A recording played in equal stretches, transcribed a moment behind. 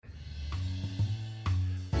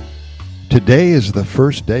Today is the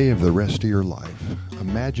first day of the rest of your life.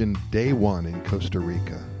 Imagine day one in Costa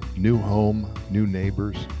Rica. New home, new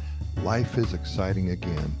neighbors. Life is exciting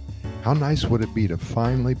again. How nice would it be to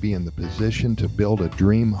finally be in the position to build a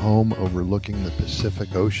dream home overlooking the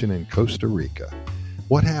Pacific Ocean in Costa Rica?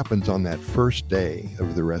 What happens on that first day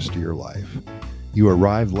of the rest of your life? You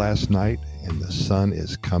arrived last night and the sun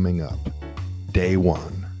is coming up. Day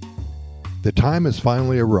one. The time has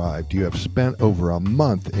finally arrived. You have spent over a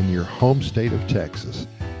month in your home state of Texas,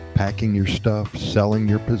 packing your stuff, selling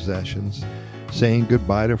your possessions, saying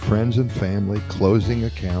goodbye to friends and family, closing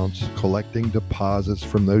accounts, collecting deposits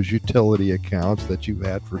from those utility accounts that you've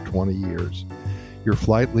had for 20 years. Your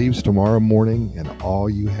flight leaves tomorrow morning, and all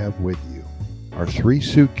you have with you are 3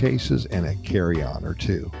 suitcases and a carry-on or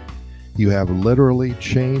 2. You have literally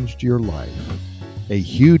changed your life. A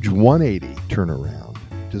huge 180 turnaround.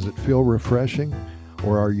 Does it feel refreshing,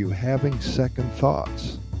 or are you having second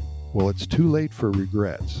thoughts? Well, it's too late for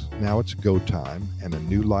regrets. Now it's go time, and a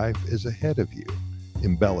new life is ahead of you.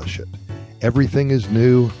 Embellish it. Everything is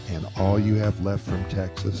new, and all you have left from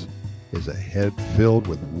Texas is a head filled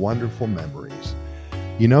with wonderful memories.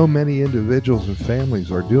 You know, many individuals and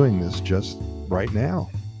families are doing this just right now.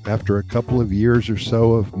 After a couple of years or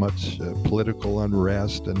so of much political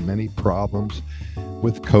unrest and many problems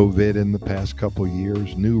with COVID in the past couple of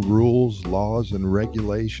years, new rules, laws, and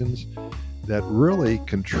regulations that really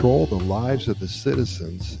control the lives of the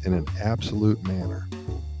citizens in an absolute manner.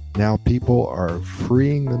 Now people are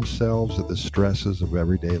freeing themselves of the stresses of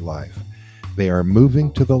everyday life. They are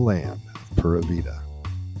moving to the land of Pura Vida.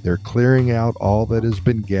 They're clearing out all that has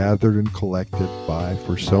been gathered and collected by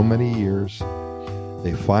for so many years.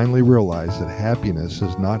 They finally realize that happiness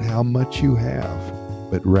is not how much you have,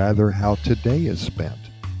 but rather how today is spent.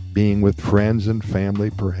 Being with friends and family,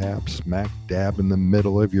 perhaps smack dab in the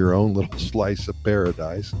middle of your own little slice of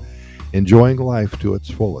paradise, enjoying life to its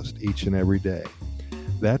fullest each and every day.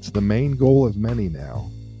 That's the main goal of many now.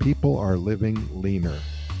 People are living leaner.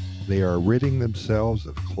 They are ridding themselves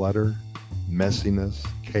of clutter, messiness,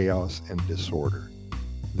 chaos, and disorder.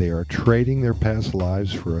 They are trading their past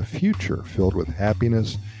lives for a future filled with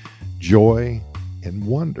happiness, joy, and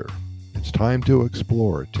wonder. It's time to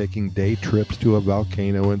explore, taking day trips to a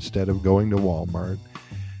volcano instead of going to Walmart,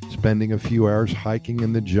 spending a few hours hiking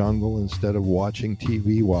in the jungle instead of watching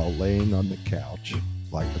TV while laying on the couch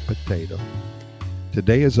like a potato.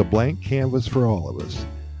 Today is a blank canvas for all of us.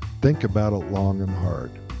 Think about it long and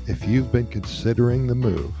hard. If you've been considering the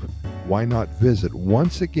move, why not visit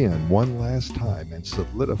once again, one last time, and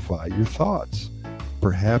solidify your thoughts?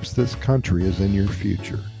 Perhaps this country is in your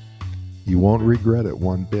future. You won't regret it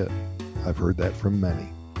one bit. I've heard that from many.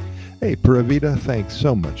 Hey, Pura Vida, thanks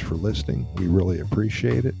so much for listening. We really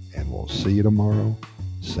appreciate it, and we'll see you tomorrow,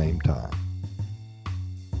 same time.